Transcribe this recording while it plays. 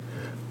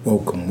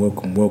Welcome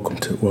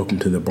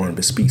to the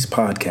Barnabas Speaks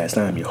podcast.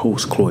 I am your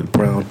host, Cloyd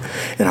Brown,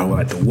 and I would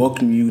like to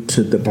welcome you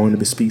to the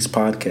Barnabas Speaks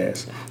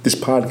podcast. This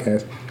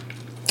podcast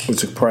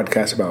is a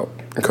podcast about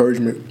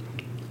encouragement,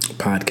 a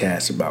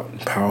podcast about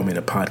empowerment,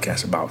 a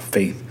podcast about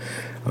faith,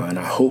 and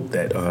I hope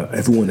that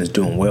everyone is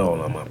doing well.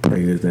 My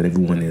prayer is that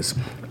everyone is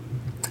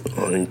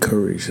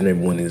encouraged and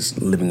everyone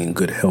is living in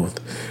good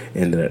health,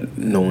 and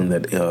knowing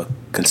that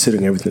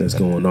considering everything that's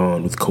going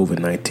on with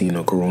COVID-19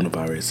 or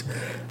coronavirus,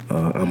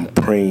 I'm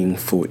praying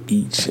for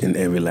each and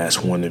every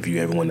last one of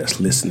you, everyone that's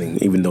listening,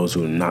 even those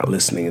who are not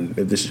listening. And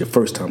if this is your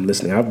first time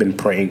listening, I've been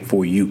praying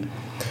for you.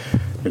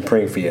 I've been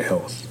praying for your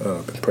health.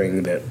 I've been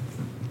praying that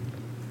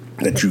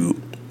you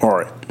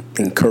are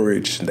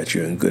encouraged, that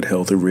you're in good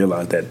health, and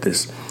realize that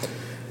this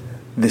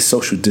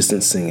social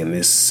distancing and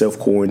this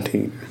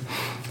self-quarantine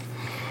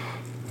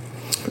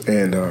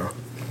and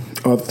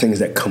all the things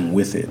that come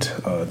with it,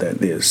 that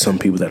there's some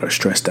people that are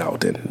stressed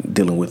out and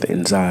dealing with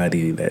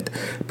anxiety, that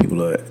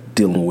people are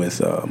dealing with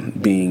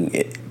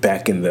being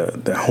back in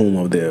the home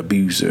of their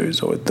abusers,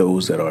 or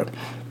those that are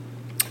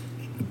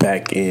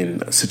back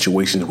in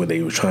situations where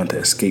they were trying to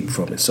escape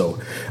from it. So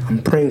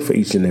I'm praying for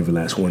each and every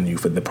last one of you,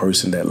 for the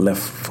person that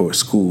left for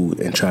school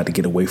and tried to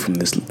get away from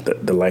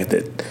the life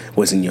that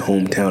was in your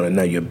hometown, and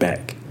now you're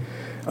back.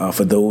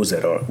 For those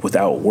that are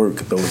without work,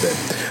 those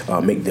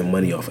that make their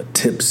money off of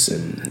tips,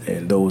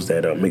 and those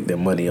that make their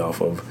money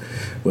off of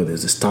whether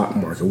it's the stock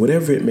market,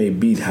 whatever it may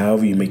be,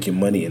 however you make your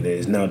money, and it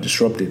is now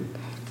disrupted,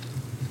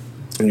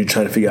 and you're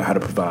trying to figure out how to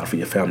provide for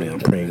your family. I'm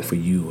praying for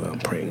you. I'm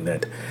praying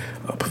that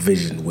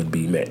provision would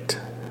be met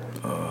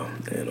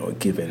or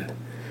given.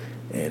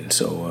 And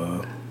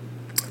so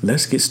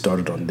let's get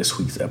started on this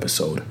week's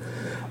episode.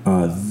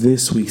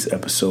 This week's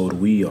episode,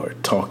 we're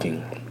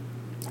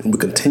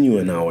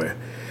continuing our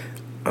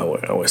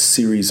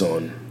series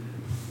on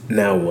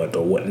Now What,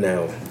 or What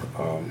Now.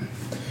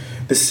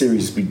 This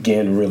series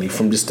began really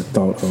from just the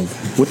thought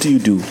of, what do you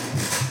do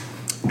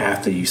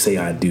after you say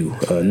I do?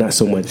 Not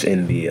so much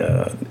in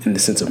the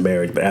sense of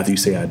marriage, but after you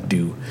say I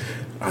do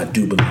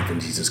believe in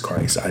Jesus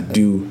Christ. I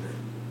do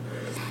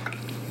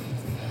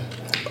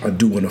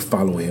want to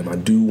follow him. I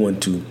do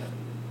want to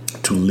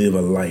live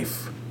a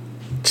life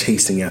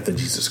chasing after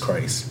Jesus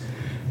Christ.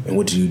 And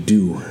what do you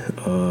do?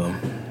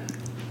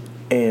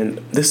 And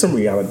there's some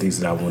realities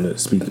that I want to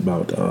speak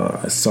about.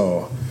 I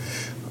saw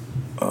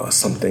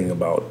something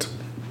about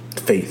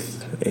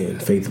faith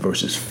and faith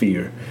versus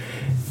fear.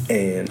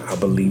 And I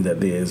believe that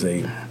there's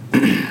a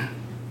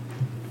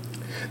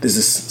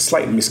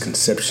slight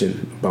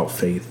misconception about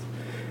faith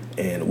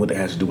and what it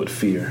has to do with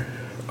fear.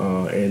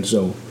 And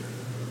so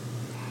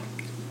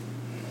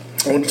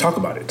I want to talk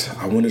about it.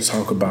 I want to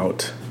talk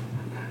about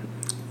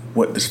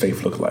what does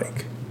faith look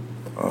like.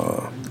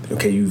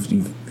 Okay,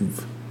 you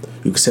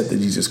accepted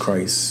Jesus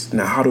Christ.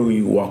 Now, how do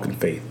you walk in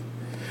faith?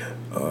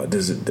 What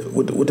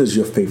does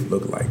your faith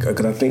look like?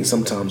 Because I think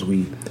sometimes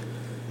we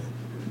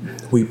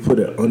put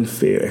an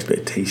unfair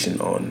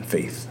expectation on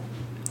faith.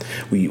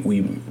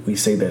 We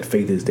say that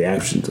faith is the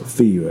absence of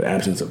fear, or the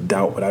absence of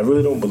doubt, but I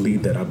really don't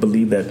believe that. I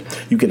believe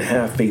that you can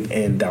have faith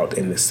and doubt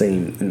in the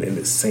same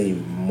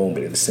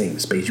moment, in the same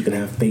space. You can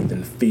have faith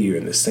and fear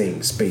in the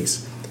same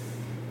space.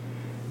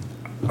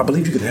 I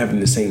believe you can have it in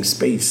the same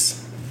space,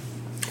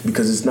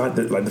 because it's not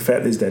that, like, the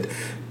fact is that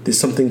there's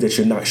something that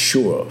you're not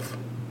sure of.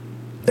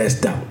 That's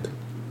doubt.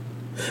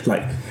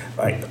 Like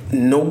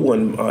no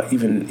one,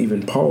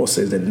 even Paul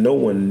says that no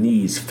one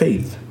needs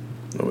faith.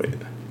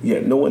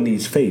 No one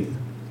needs faith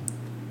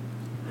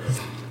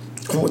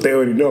for what they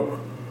already know.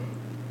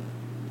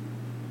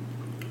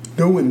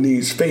 No one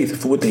needs faith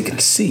for what they can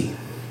see.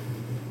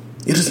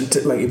 It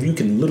doesn't like, if you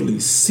can literally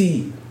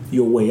see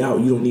your way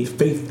out, you don't need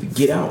faith to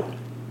get out.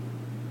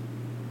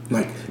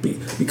 Like,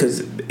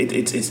 because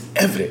it's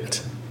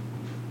evident.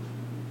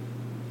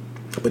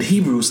 But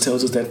Hebrews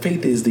tells us that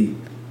faith is the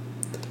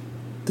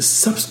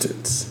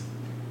substance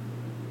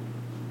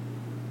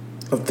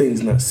of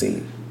things not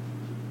seen,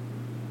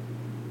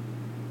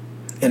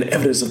 and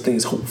evidence of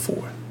things hoped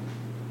for.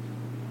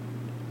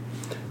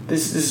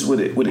 This is what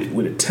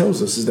it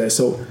tells us, is that,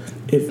 so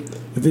if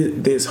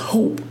there's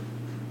hope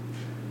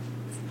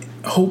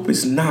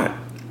is not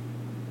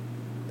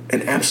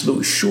an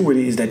absolute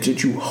surety, is that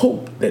you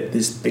hope that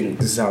this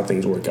is how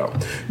things work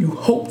out. You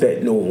hope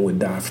that no one would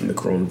die from the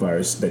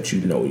coronavirus that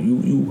you know.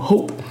 You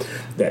hope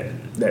that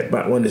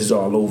when this is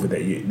all over,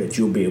 that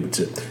you'll be able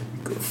to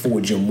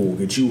afford your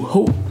mortgage. You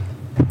hope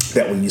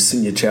that when you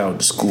send your child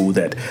to school,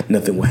 that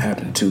nothing will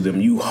happen to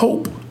them. You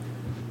hope.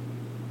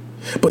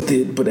 But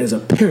as a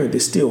parent,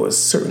 there's still a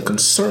certain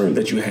concern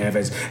that you have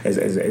as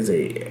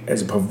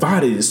a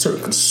provider. There's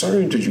certain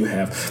concerns that you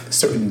have,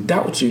 certain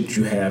doubts that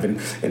you have, and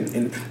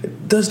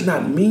it does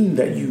not mean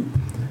that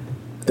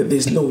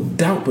there's no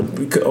doubt,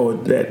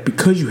 that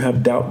because you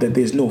have doubt that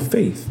there's no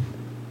faith.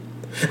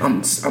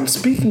 I'm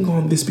speaking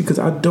on this because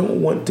I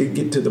don't want to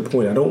get to the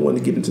point. I don't want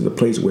to get into the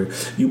place where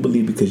you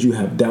believe because you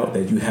have doubt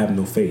that you have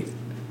no faith.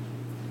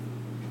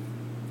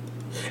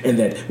 And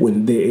that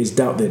when there is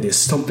doubt, that there's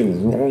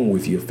something wrong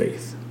with your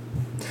faith.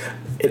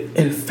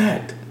 In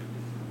fact,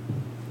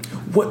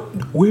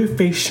 where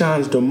faith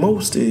shines the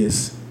most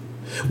is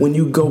when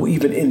you go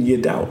even in your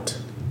doubt.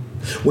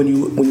 When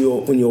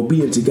you're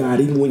obedient to God,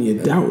 even when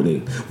you're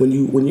doubting, when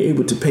you're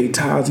able to pay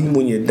tithes, even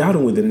when you're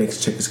doubting where the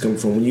next check is coming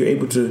from, when you're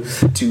able to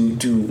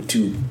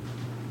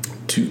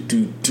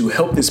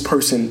help this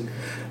person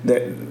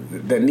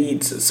that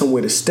needs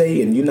somewhere to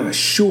stay, and you're not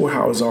sure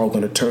how it's all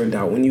going to turn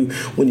out. When you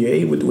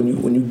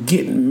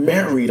get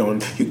married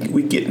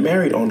we get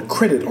married on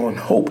credit, on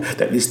hope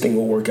that this thing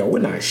will work out. We're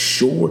not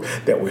sure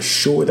that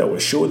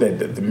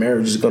the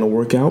marriage is going to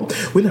work out.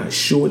 We're not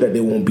sure that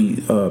there won't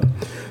be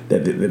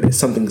that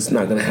something's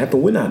not going to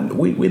happen.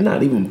 We're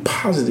not even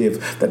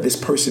positive that this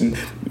person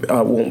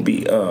won't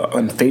be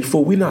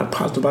unfaithful. We're not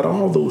positive about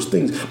all those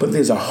things, but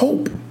there's a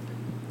hope.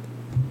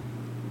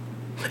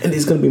 And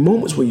there's going to be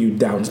moments where you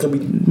doubt. There's going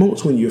to be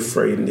moments when you're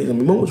afraid. And there's going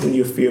to be moments when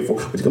you're fearful.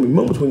 There's going to be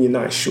moments when you're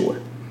not sure.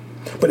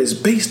 But it's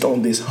based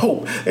on this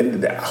hope.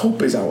 And that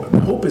hope is our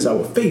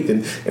faith.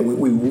 And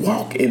we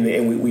walk in it,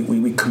 and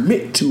we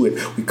commit to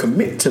it. We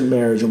commit to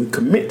marriage, and we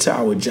commit to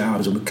our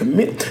jobs, and we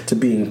commit to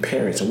being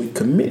parents, and we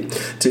commit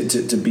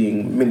to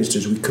being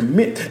ministers. We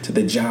commit to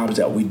the jobs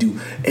that we do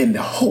in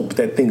the hope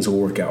that things will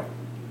work out.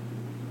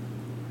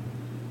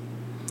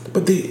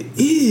 But there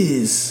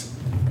is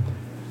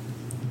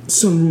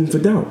some room for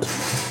doubt.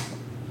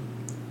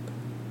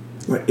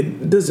 Like,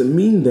 it doesn't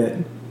mean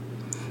that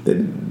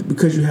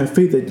because you have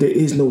faith that there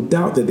is no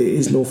doubt, that there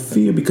is no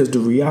fear, because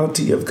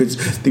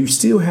you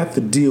still have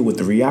to deal with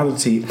the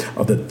reality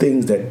of the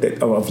things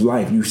that of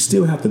life. You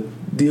still have to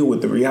deal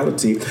with the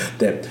reality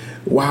that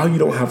while you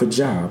don't have a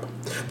job,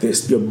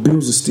 your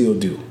bills are still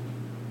due,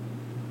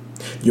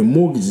 your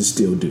mortgage is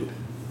still due.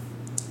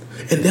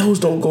 And those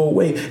don't go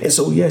away. And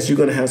so, yes, you're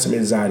going to have some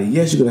anxiety.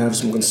 Yes, you're going to have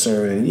some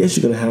concern. And yes,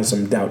 you're going to have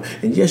some doubt.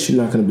 And yes,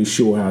 you're not going to be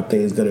sure how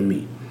things are going to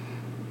meet.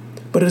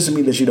 But it doesn't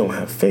mean that you don't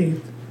have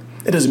faith.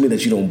 It doesn't mean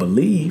that you don't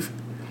believe.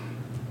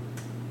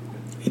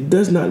 It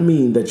does not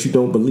mean that you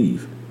don't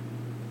believe.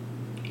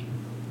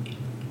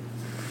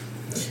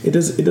 It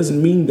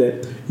doesn't mean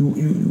that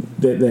you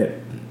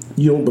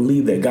don't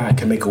believe that God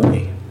can make a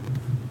way.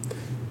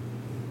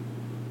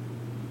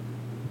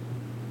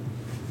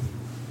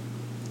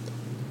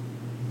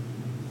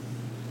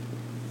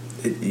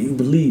 You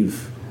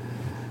believe.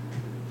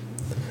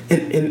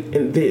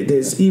 And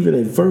there's even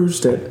a verse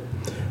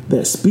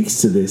that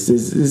speaks to this.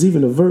 There's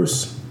even a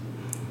verse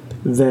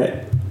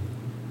that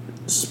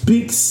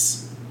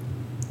speaks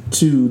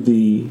to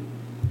the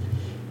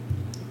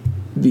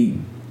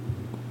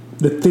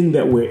thing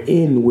that we're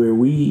in, where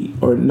we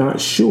are not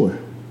sure.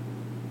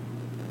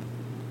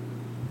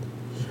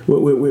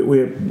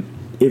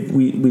 If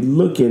we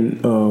look in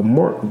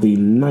Mark, the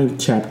 9th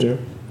chapter,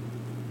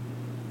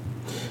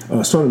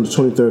 starting the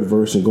 23rd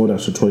verse and going down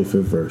to the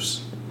 25th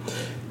verse.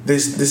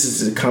 This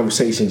is a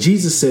conversation.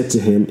 Jesus said to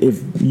him,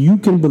 "If you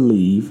can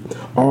believe,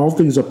 all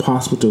things are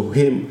possible to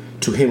him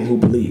who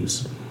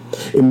believes."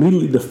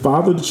 Immediately the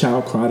father of the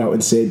child cried out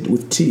and said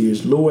with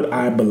tears, "Lord,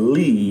 I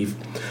believe,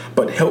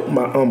 but help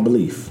my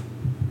unbelief."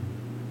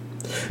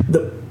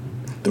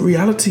 The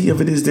reality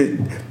of it is that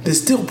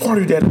there's still part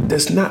of you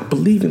that's not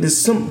believing. There's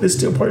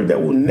still part of you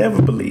that will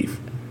never believe.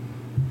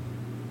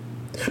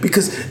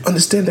 Because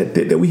understand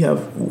that we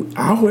have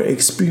our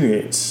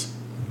experience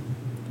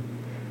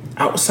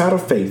outside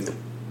of faith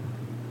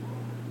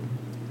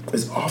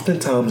is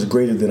oftentimes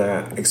greater than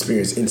our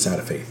experience inside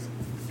of faith.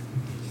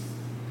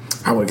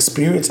 Our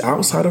experience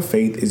outside of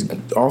faith is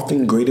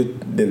often greater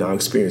than our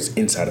experience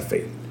inside of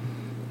faith.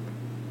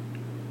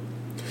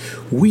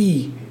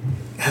 We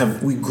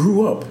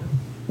grew up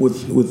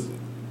with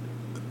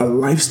a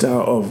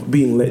lifestyle of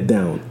being let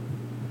down.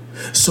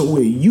 So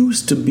we're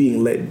used to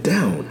being let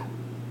down.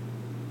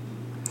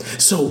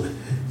 So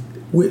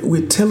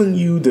we're telling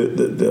you,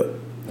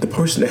 the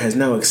person that has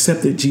now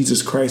accepted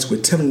Jesus Christ,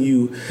 we're telling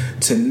you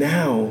to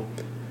now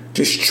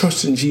just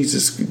trust in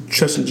Jesus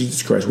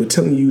Christ. We're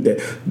telling you that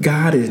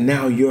God is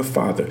now your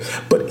Father.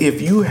 But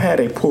if you had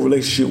a poor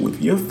relationship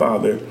with your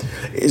Father,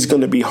 it's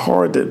going to be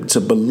hard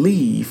to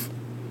believe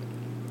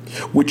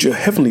what your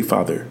Heavenly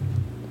Father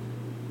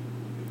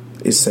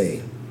is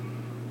saying.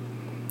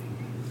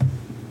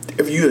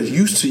 If you're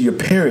used to your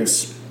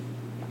parents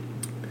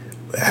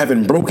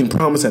having broken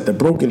promise after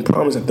broken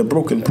promise after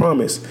broken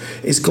promise,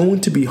 it's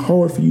going to be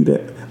hard for you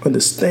to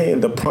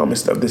understand the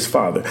promise of this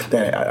Father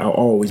that I'll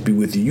always be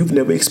with you. You've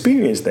never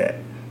experienced that.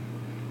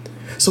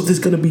 So there's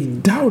going to be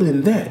doubt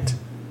in that.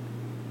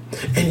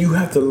 And you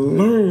have to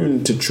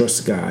learn to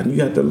trust God.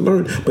 You have to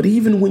learn. But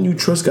even when you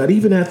trust God,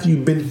 even after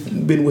you've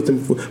been with Him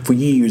for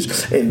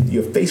years and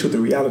you're faced with the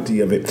reality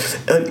of it,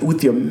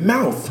 with your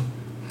mouth,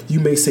 you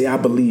may say, "I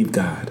believe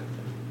God."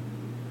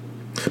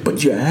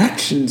 But your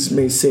actions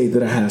may say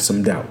that I have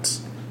some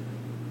doubts.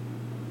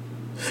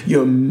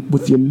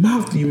 With your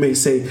mouth, you may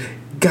say,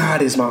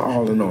 "God is my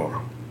all in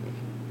all."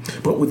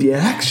 But with your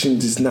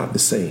actions, it's not the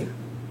same.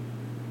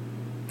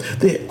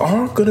 There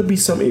are going to be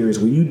some areas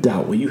where you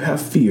doubt, where you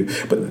have fear.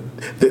 But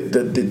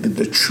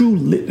the true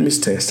litmus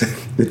test,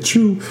 the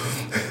true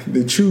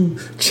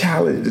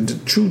challenge, the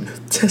true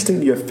testing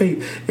of your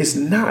faith is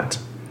not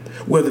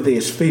whether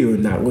there's fear or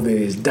not, whether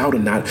there's doubt or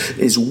not,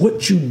 is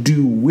what you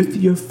do with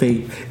your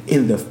faith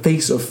in the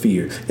face of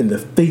fear, in the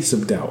face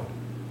of doubt.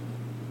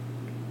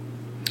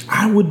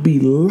 I would be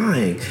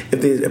lying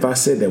if I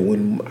said that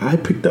when I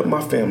picked up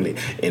my family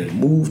and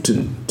moved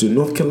to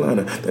North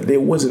Carolina, that there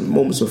wasn't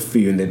moments of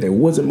fear and that there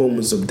wasn't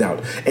moments of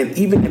doubt. And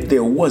even if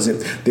there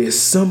wasn't, there's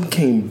some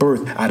came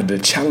birth out of the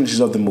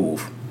challenges of the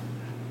move.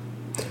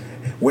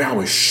 Where I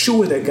was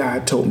sure that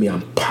God told me,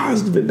 I'm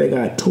positive that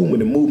God told me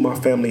to move my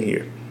family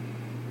here.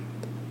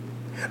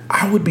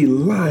 I would be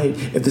lying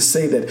if to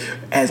say that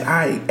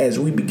as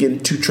we begin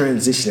to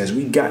transition, as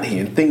we got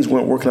here and things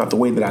weren't working out the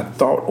way that I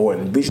thought or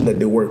envisioned that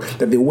they were,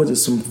 that there wasn't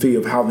some fear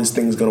of how this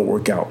thing is going to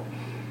work out.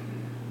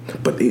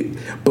 But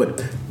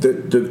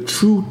the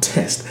true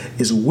test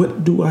is,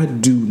 what do I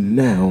do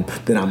now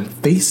that I'm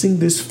facing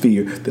this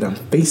fear, that I'm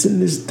facing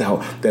this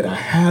doubt, that I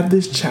have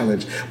this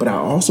challenge, but I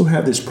also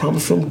have this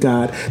promise from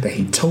God that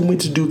He told me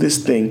to do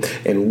this thing,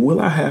 and will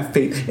I have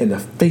faith in the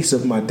face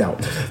of my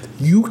doubt?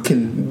 You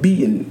can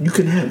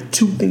have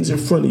two things in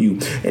front of you,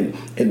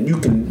 and you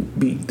can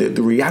be,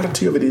 the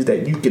reality of it is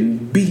that you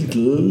can be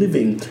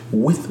living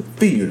with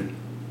fear,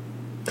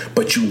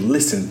 but you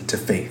listen to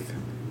faith.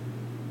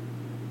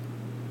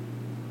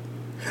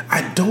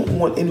 I don't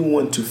want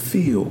anyone to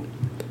feel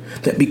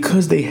that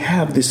because they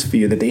have this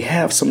fear, that they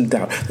have some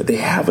doubt, that they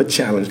have a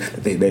challenge,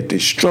 that they're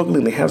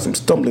struggling, they have some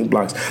stumbling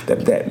blocks,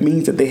 that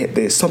means that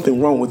there's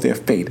something wrong with their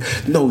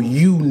faith. No,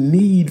 you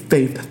need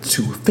faith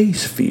to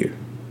face fear.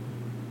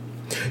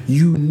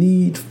 You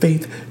need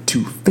faith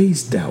to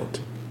face doubt.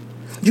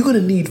 You're going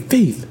to need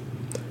faith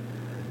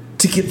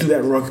to get through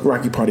that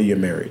rocky part of your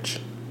marriage.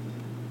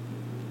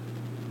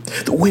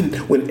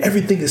 When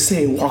everything is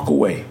saying walk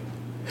away,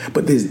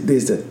 but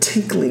there's a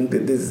tinkling,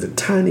 there's a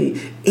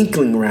tiny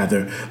inkling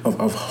rather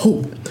of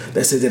hope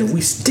that says that if we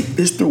stick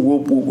this through,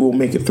 we'll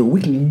make it through.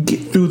 We can get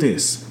through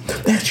this.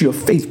 That's your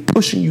faith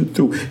pushing you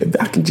through. If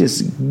I can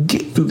just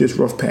get through this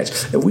rough patch,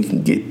 if we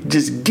can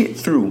just get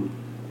through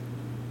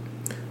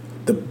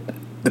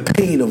the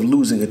pain of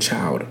losing a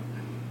child,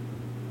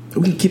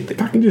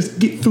 if I can just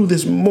get through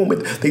this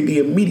moment, the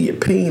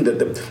immediate pain,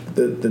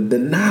 the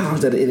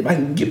knowledge that if I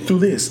can get through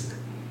this.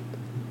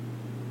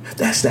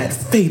 That's that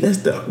faith. That's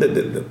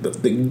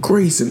the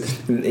grace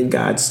and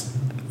God's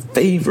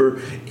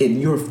favor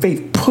in your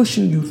faith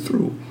pushing you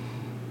through.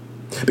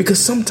 Because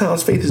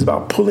sometimes faith is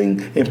about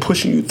pulling and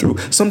pushing you through.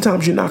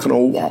 Sometimes you're not going to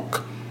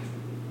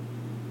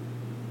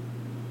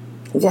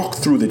walk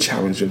through the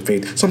challenge in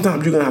faith.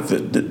 Sometimes you're going to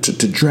have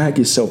to drag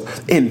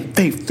yourself in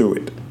faith through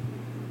it.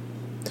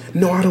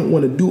 No, I don't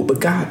want to do it,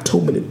 but God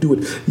told me to do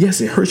it. Yes,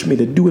 it hurts me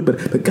to do it,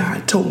 but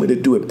God told me to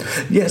do it.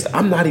 Yes,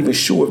 I'm not even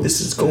sure if this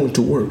is going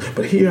to work,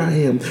 but here I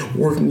am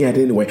working at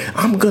it anyway.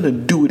 I'm going to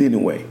do it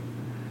anyway.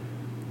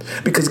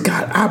 Because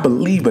God, I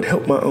believe, but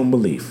help my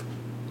unbelief.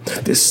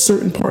 There's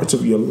certain parts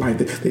of your life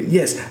that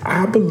yes,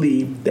 I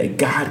believe that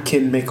God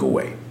can make a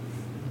way.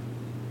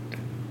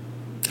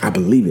 I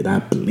believe it. I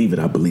believe it.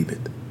 I believe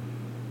it.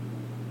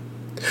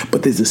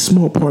 But there's a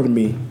small part of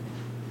me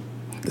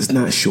that's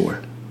not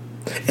sure.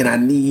 And I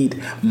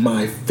need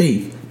my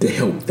faith to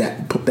help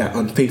that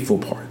unfaithful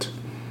part.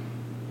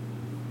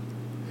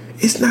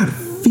 It's not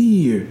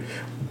fear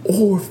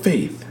or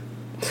faith.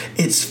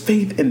 It's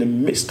faith in the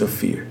midst of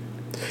fear.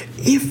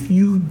 If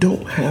you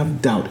don't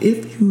have doubt,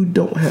 if you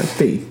don't have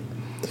faith,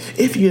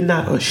 if you're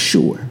not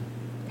sure,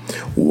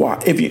 why?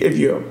 If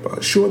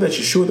you're sure that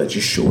you're sure that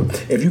you're sure,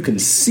 if you can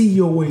see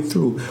your way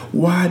through,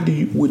 why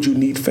would you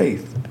need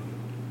faith?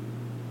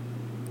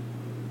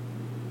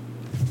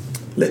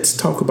 Let's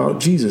talk about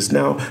Jesus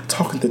now,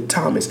 talking to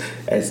Thomas.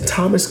 As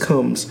Thomas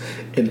comes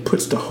and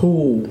puts the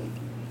hole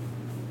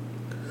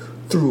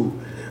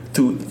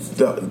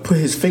put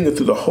his finger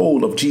through the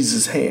hole of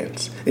Jesus'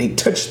 hands, and he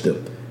touched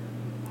them.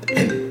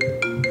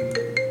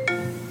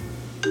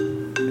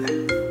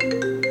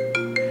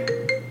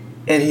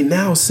 And he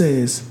now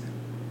says,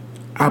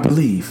 I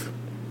believe.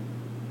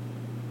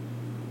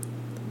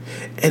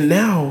 And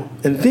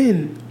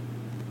then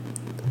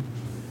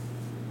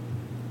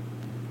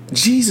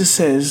Jesus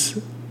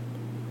says,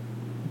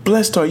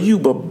 blessed are you,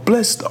 but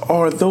blessed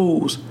are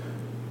those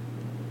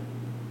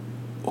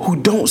who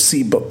don't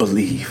see but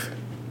believe.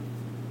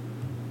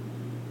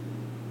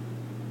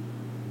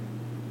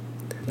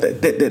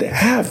 That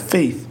have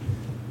faith.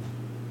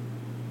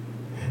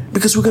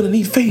 Because we're going to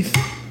need faith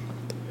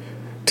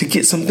to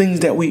get some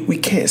things that we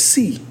can't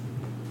see.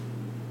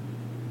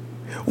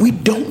 We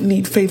don't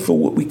need faith for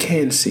what we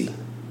can see.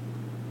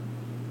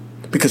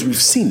 Because we've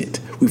seen it.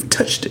 We've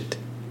touched it.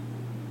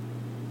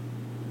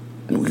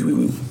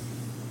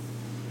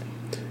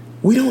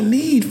 We don't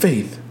need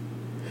faith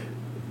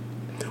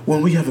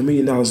when we have $1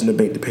 million in the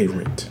bank to pay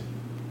rent.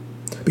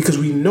 Because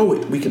we know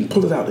it. We can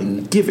pull it out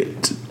and give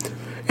it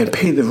and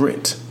pay the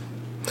rent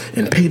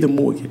and pay the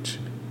mortgage.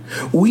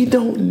 But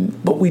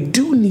we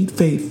do need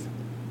faith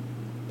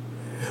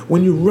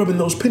when you're rubbing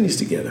those pennies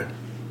together.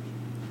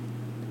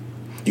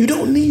 You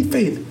don't need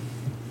faith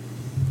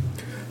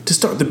to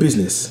start the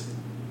business.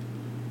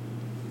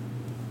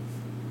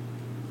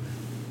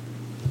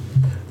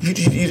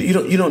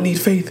 You don't need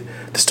faith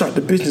to start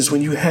the business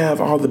when you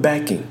have all the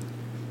backing.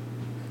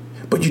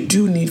 But you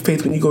do need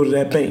faith when you go to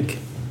that bank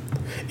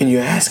and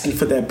you're asking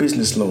for that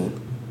business loan.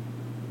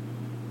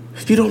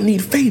 You don't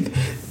need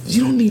faith.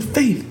 You don't need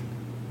faith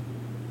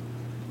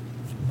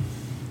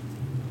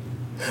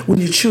when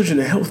your children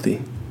are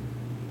healthy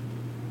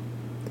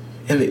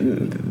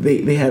and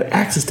they have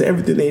access to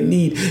everything they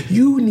need.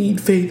 You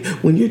need faith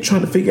when you're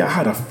trying to figure out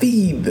how to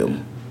feed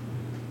them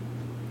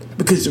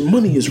because your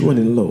money is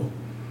running low.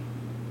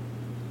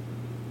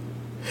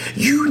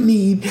 You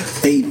need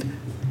faith.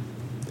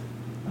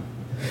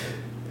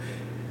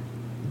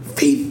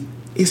 Faith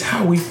is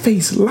how we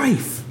face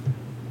life.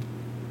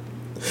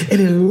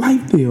 And in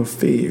life there are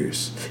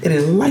fears. And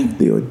in life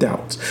there are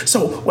doubts.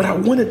 So what I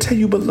want to tell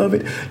you,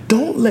 beloved,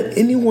 don't let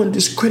anyone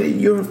discredit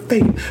your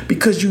faith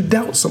because you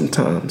doubt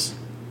sometimes.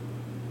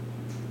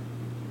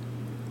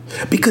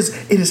 Because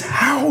it is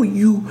how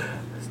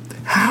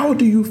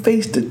do you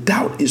face the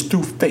doubt is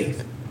through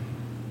faith.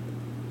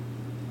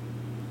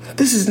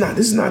 This is not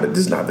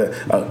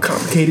a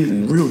complicated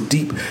and real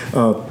deep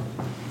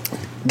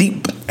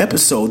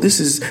episode. This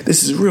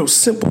is real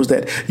simple, is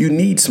that you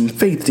need some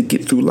faith to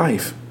get through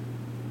life.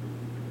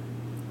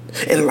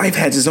 And life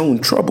has its own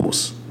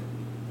troubles.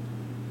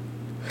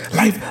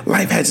 Life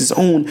has its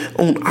own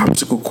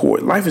obstacle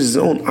course. Life has its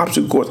own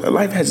obstacle course.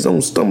 Life has its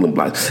own stumbling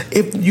blocks.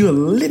 If you're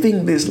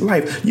living this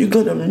life, you're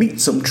going to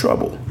meet some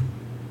trouble.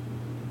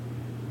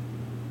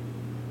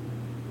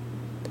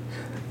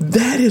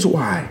 That is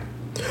why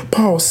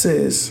Paul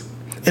says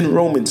in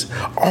Romans,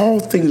 all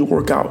things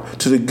work out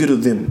to the good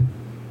of them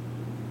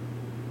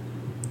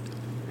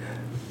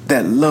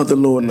that love the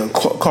Lord and are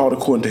called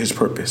according to his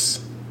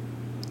purpose.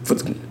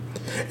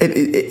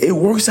 It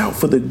works out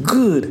for the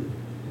good,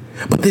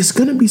 but there's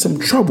going to be some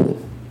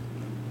trouble.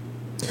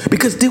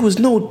 Because there was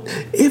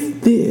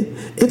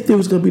if there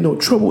was going to be no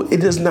trouble, it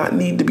does not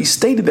need to be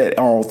stated that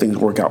all things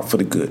work out for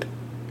the good.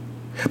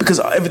 Because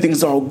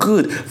everything's all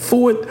good.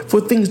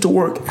 For things to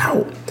work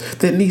out,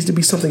 there needs to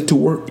be something to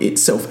work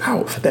itself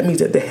out. That means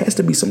that there has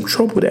to be some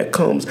trouble that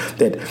comes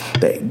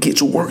that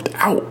gets worked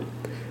out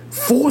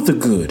for the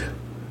good.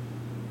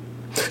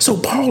 So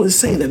Paul is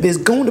saying that there's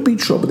going to be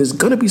trouble. There's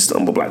going to be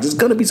stumble blocks. There's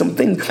going to be some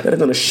things that are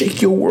going to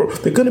shake your world.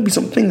 There's going to be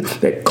some things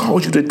that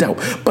cause you to doubt.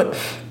 But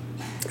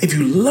if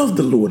you love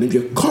the Lord, if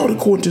you're called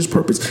according to his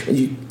purpose, and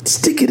you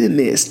stick it in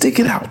there, stick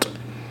it out,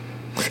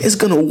 it's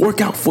going to work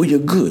out for your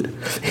good.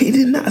 He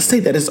did not say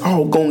that it's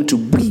all going to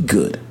be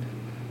good.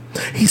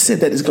 He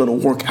said that it's going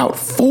to work out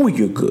for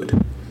your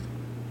good.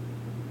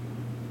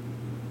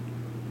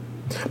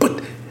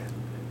 But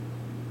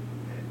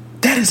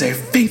that is a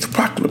faith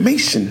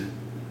proclamation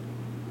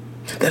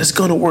that it's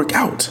going to work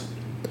out.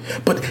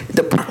 But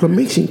the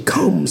proclamation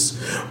comes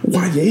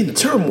while you're in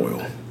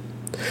turmoil.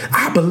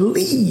 I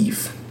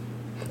believe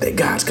that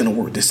God's going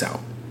to work this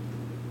out.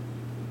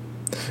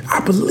 I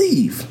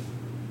believe.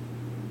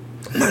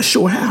 I'm not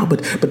sure how,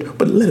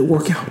 but let it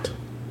work out.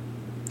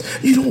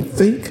 You don't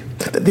think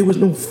that there was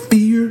no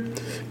fear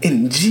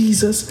in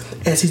Jesus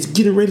as he's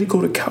getting ready to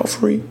go to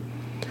Calvary?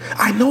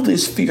 I know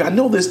there's fear. I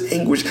know there's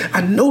anguish.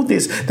 I know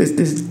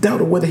there's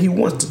doubt of whether he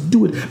wants to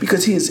do it,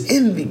 because he is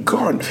in the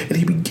garden and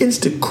he begins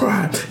to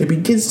cry and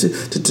begins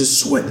to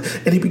sweat,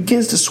 and he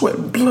begins to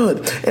sweat blood.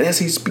 And as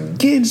he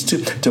begins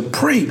to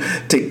pray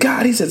to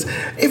God, he says,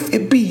 if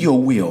it be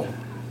your will,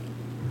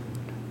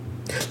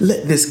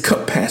 let this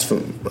cup pass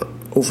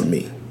over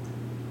me.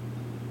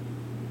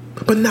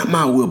 But not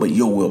my will, but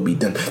your will be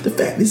done. The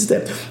fact is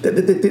that there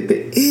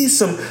is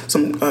some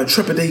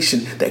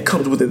trepidation that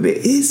comes with it. There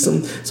is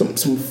some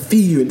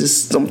fear and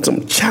just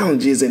some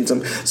challenges and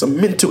some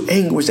mental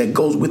anguish that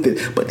goes with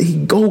it. But he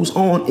goes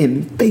on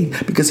in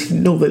faith because he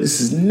knows that this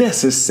is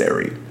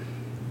necessary.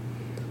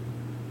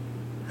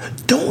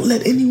 Don't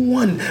let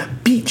anyone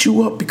beat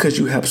you up because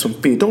you have some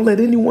fear. Don't let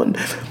anyone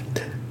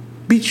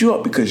beat you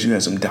up because you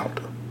have some doubt.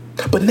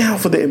 But now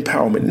for the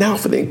empowerment, now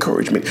for the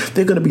encouragement,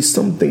 there are going to be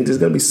some things, there's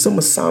going to be some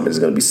assignments, there's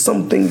going to be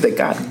some things that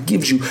God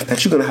gives you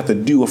that you're going to have to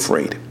do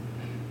afraid.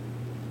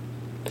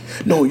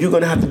 No, you're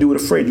going to have to do it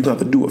afraid. You're going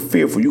to have to do it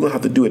fearful. You're going to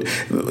have to do it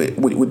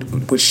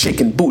with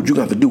shaking boots. You're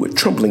going to have to do it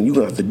trembling. You're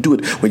going to have to do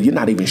it when you're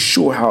not even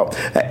sure how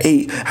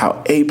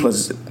A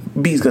plus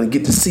B is going to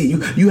get to C.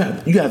 You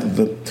have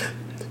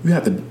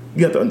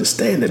to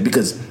understand that,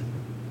 because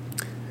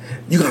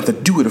you're going to have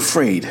to do it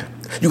afraid.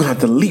 You're going to have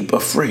to leap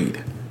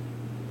afraid.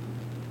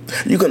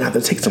 You're going to have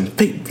to take some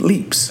faith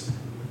leaps.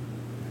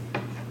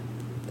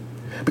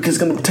 Because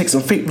it's going to take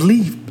some faith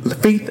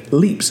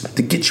leaps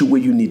to get you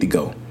where you need to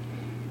go.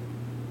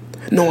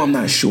 No, I'm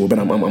not sure, but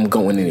I'm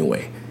going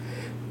anyway.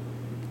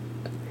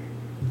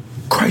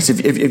 Christ,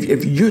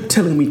 if you're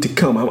telling me to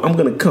come, I'm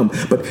going to come.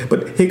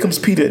 But here comes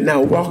Peter now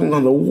walking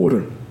on the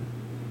water.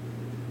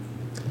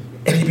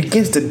 And he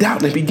begins to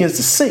doubt and he begins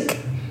to sink.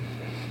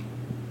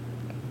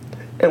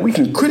 And we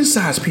can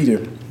criticize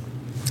Peter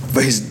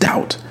for his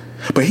doubt,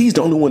 but he's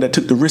the only one that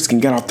took the risk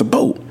and got off the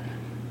boat.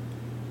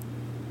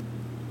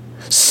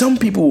 Some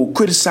people will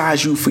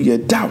criticize you for your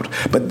doubt,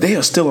 but they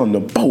are still on the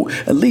boat.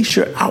 At least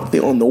you're out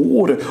there on the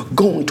water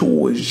going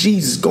towards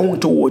Jesus, going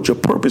towards your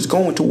purpose,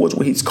 going towards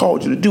what he's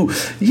called you to do.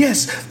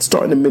 Yes,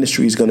 starting the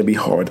ministry is going to be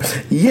hard.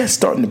 Yes,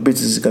 starting the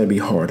business is going to be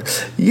hard.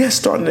 Yes,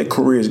 starting a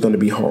career is going to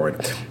be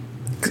hard.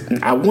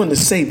 I want to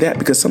say that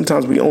because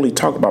sometimes we only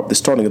talk about the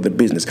starting of the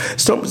business.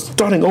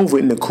 Starting over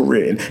in the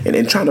career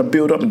and trying to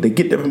build up and to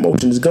get the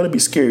promotion is going to be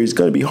scary. It's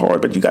going to be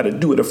hard, but you got to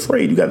do it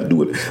afraid. You got to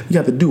do it. You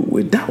got to do it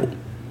with doubt.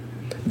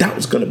 Doubt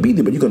is going to be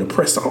there, but you're going to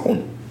press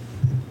on.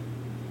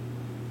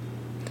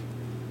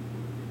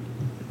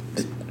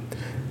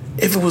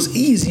 If it was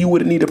easy, you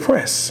wouldn't need to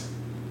press.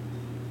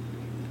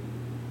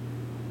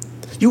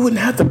 You wouldn't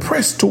have to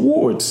press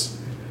towards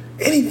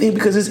anything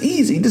because it's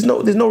easy. There's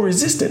no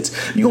resistance.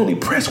 You only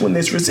press when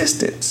there's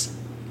resistance.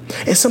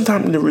 And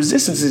sometimes the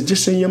resistance is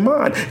just in your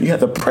mind. You have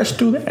to press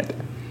through that.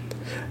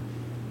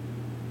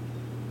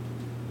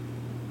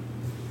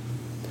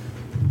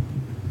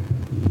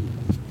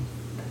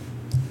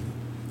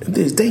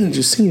 There's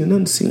danger seen and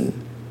unseen.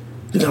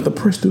 You have to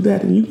press through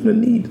that, and you're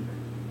going to need.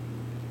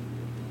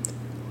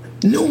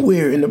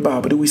 Nowhere in the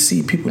Bible do we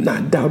see people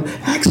not doubting.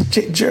 Ask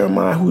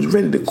Jeremiah, who's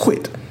ready to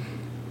quit.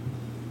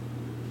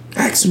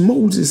 Ask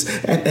Moses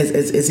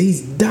as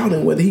he's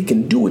doubting whether he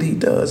can do what he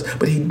does,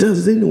 but he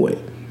does it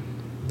anyway.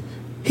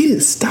 He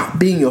didn't stop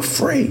being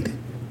afraid.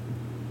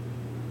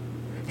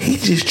 He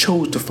just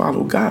chose to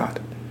follow God,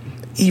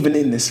 even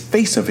in the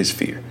face of his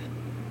fear.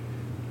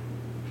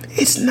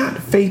 It's not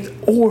faith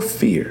or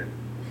fear.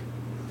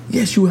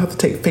 Yes, you have to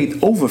take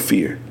faith over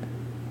fear.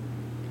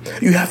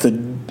 You have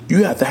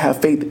to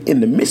have faith in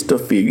the midst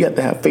of fear. You have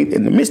to have faith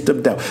in the midst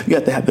of doubt. You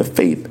have to have the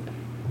faith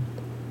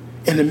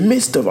in the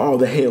midst of all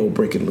the hell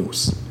breaking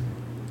loose.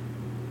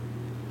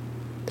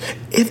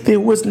 If there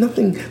was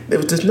nothing,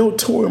 if there's no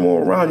turmoil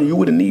around you, you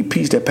wouldn't need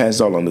peace that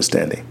passes all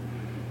understanding.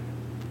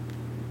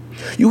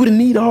 You wouldn't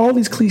need all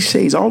these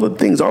cliches, all the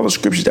things, all the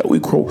scriptures that we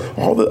quote,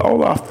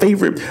 all our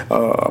favorite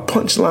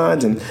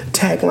punchlines and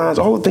taglines,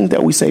 all the things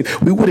that we say.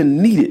 We wouldn't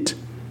need it.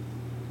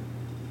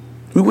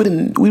 We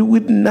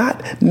would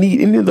not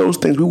need any of those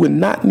things. We would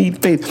not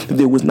need faith if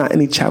there was not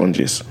any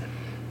challenges.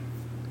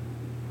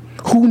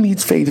 Who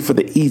needs faith for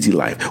the easy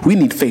life? We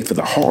need faith for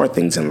the hard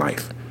things in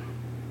life.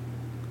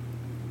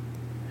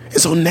 And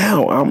so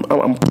now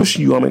I'm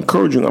pushing you, I'm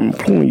encouraging you, I'm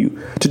imploring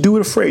you to do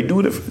it afraid, do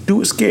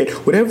it scared.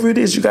 Whatever it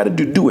is you got to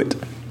do it.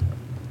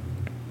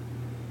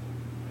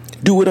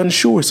 Do it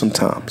unsure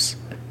sometimes.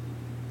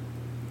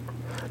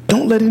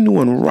 Don't let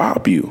anyone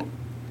rob you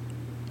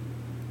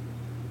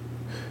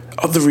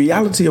of the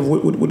reality of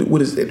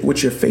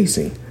what you're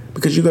facing,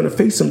 because you're going to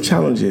face some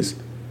challenges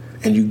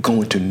and you're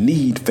going to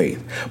need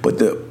faith. But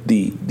the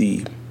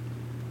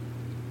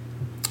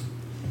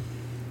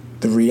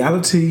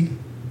reality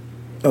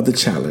of the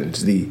challenge,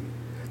 the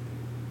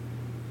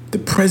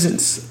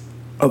presence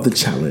of the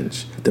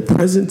challenge, the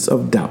presence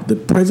of doubt, the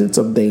presence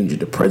of danger,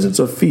 the presence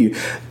of fear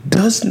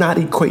does not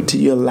equate to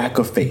your lack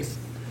of faith.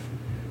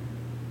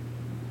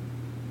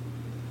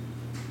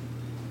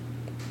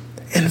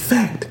 In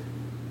fact,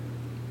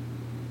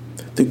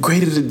 the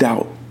greater the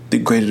doubt, the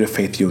greater the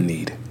faith you'll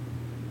need.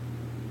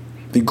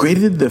 The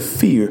greater the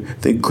fear,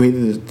 the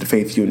greater the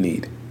faith you'll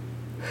need.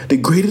 The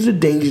greater the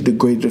danger, the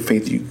greater the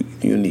faith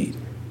you need.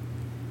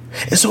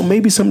 And so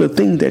maybe some of the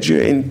things that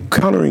you're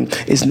encountering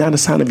is not a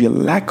sign of your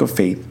lack of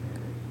faith,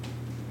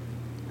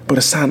 but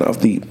a sign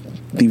of the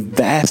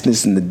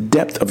vastness and the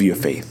depth of your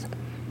faith.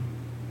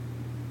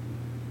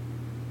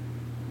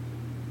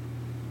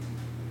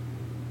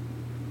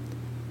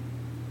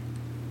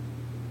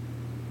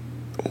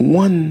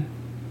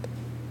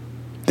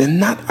 They're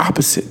not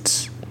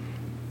opposites.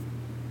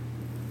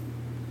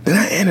 They're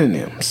not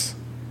antonyms.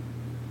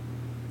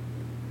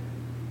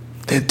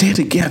 They're there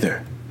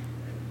together.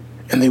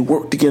 And they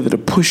work together to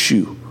push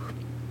you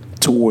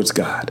towards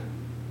God.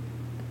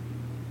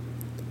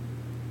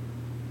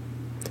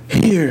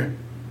 Here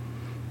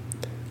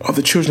are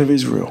the children of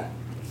Israel.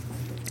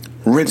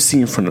 Red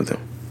Sea in front of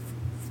them.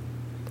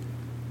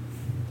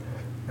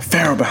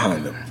 Pharaoh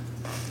behind them.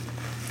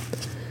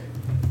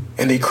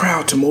 And they cry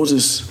out to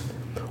Moses,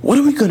 what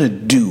are we going to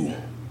do?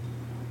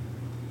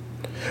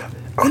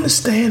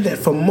 Understand that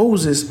for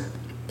Moses,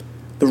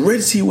 the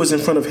Red Sea was in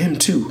front of him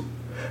too.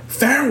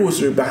 Pharaoh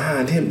was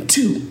behind him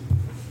too.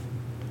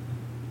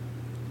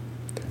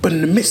 But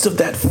in the midst of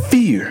that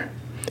fear,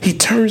 he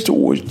turns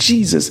towards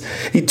Jesus.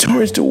 He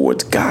turns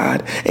towards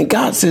God. And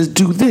God says,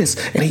 do this.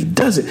 And he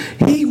does it.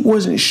 He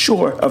wasn't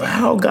sure of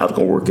how God was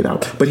going to work it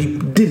out, but he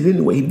did it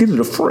anyway. He did it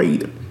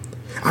afraid.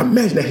 I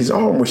imagine that his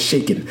arm was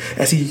shaking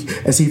as he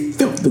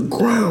felt the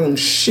ground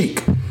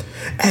shake,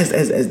 as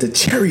the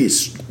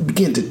chariots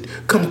began to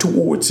come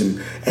towards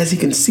him, as he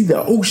can see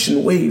the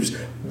ocean waves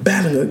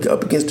battling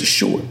up against the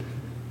shore.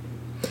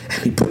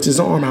 And he puts his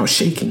arm out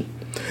shaking,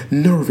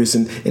 nervous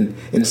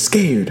and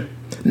scared,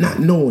 not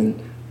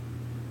knowing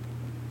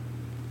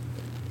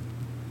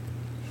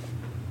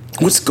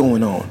what's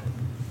going on.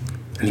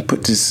 And he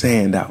puts his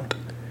hand out,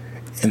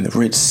 and the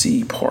Red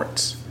Sea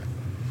parts.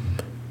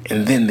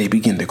 And then they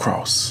begin to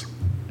cross.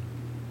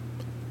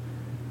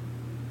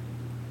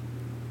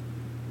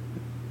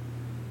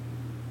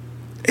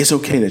 It's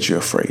okay that you're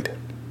afraid.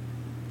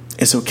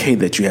 It's okay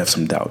that you have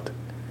some doubt.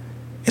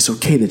 It's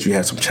okay that you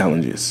have some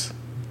challenges.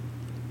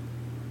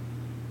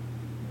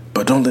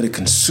 But don't let it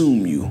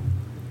consume you.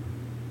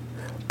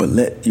 But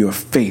let your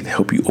faith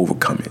help you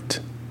overcome it.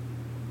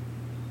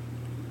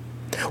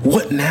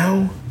 What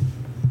now?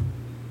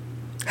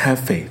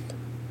 Have faith.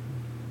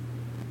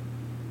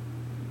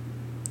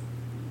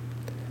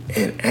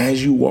 And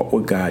as you walk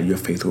with God, your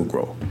faith will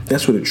grow.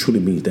 That's what it truly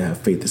means to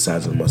have faith the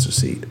size of a mustard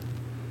seed.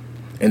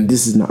 And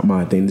this is not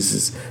my thing. This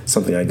is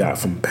something I got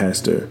from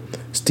Pastor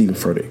Stephen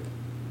Furtick.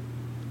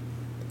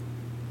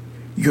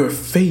 Your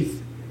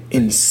faith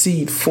in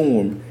seed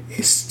form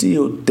is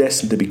still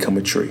destined to become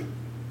a tree.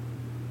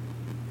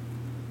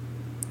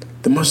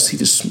 The mustard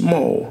seed is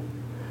small,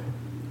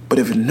 but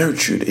if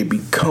nurtured, it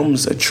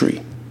becomes a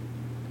tree.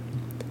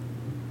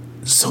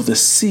 So the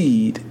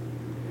seed,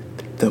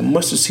 the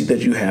mustard seed that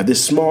you have,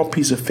 this small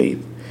piece of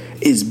faith,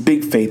 is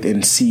big faith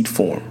in seed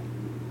form,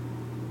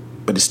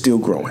 but it's still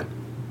growing.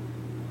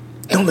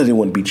 Don't let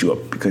anyone beat you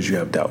up because you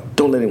have doubt.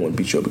 Don't let anyone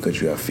beat you up because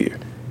you have fear.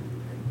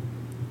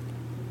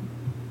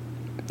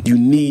 You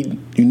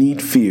need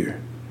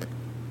fear.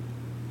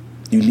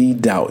 You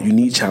need doubt. You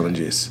need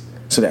challenges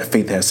so that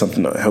faith has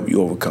something to help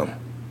you overcome.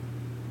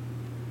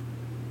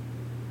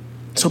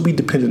 So be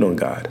dependent on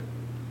God.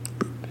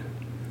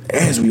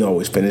 As we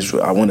always finish,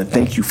 I want to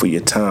thank you for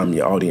your time,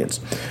 your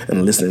audience,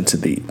 and listening to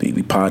the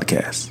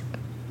podcast.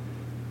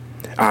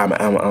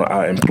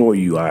 I implore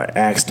you, I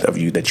ask of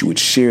you that you would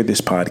share this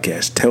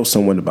podcast. Tell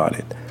someone about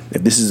it.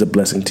 If this is a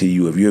blessing to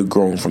you, if you're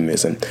growing from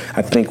this, and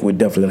I think we're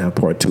definitely going to have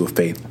part 2 of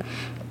faith.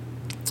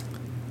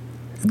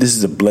 If this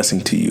is a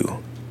blessing to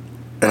you,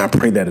 and I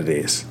pray that it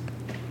is,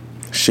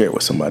 share it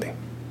with somebody.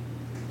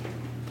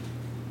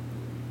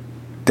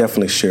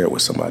 Definitely share it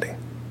with somebody.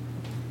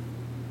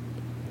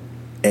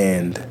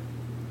 And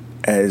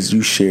as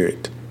you share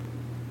it,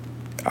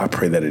 I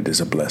pray that it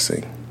is a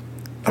blessing.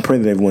 I pray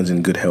that everyone's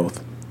in good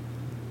health.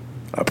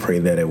 I pray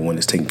that everyone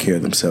is taking care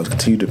of themselves.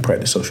 Continue to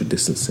practice social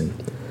distancing.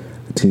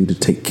 Continue to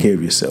take care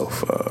of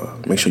yourself.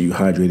 Make sure you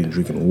hydrate and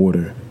drinking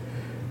water.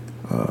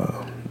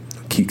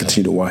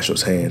 Continue to wash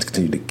those hands.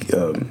 Continue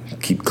to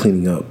keep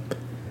cleaning up.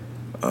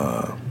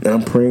 And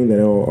I'm praying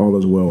that all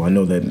is well. I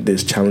know that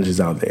there's challenges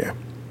out there.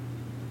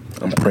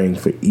 I'm praying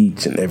for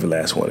each and every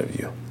last one of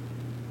you.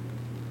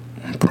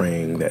 I'm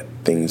praying that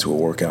things will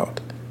work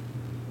out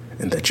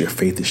and that your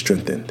faith is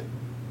strengthened.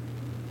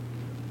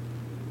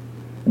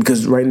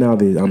 Because right now,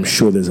 I'm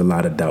sure there's a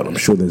lot of doubt. I'm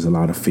sure there's a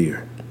lot of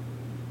fear.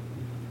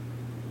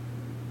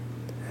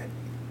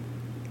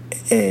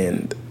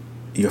 And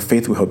your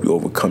faith will help you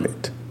overcome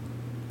it.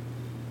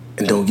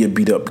 And don't get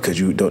beat up because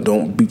you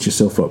don't beat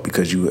yourself up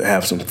because you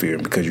have some fear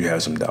and because you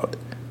have some doubt.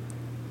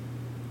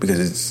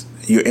 Because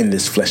you're in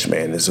this flesh,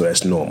 man, and so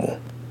that's normal.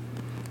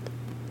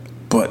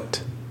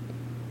 But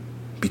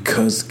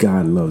because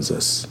God loves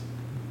us,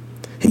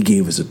 He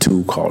gave us a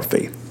tool called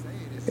faith.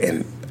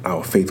 And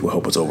our faith will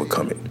help us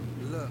overcome it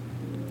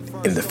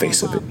in the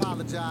face of it.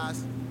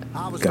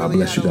 God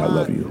bless you. God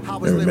love you.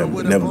 And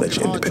remember, never let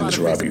your independence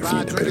rob you from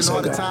your dependence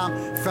on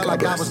God. Felt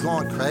like I was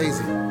going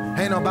crazy.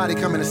 Ain't nobody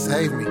coming to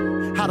save me.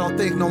 I don't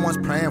think no one's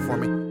praying for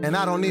me. And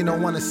I don't need no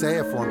one to say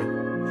it for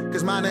me.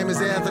 Cause my name is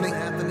Anthony,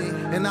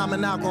 and I'm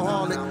an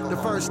alcoholic. The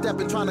first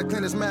step in trying to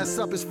clean this mess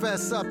up is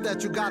fess up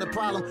that you got a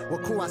problem. Well,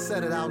 cool, I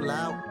said it out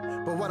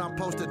loud. But what I'm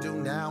supposed to do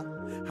now?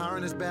 I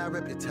earn this bad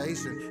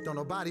reputation. Don't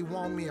nobody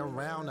want me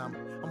around.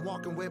 I'm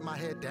walking with my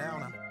head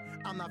down.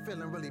 I'm not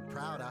feeling really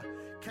proud. I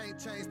can't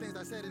change things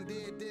I said and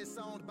did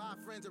songs by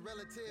friends and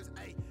relatives.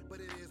 Hey,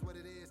 but it is what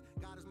it is.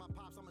 God is my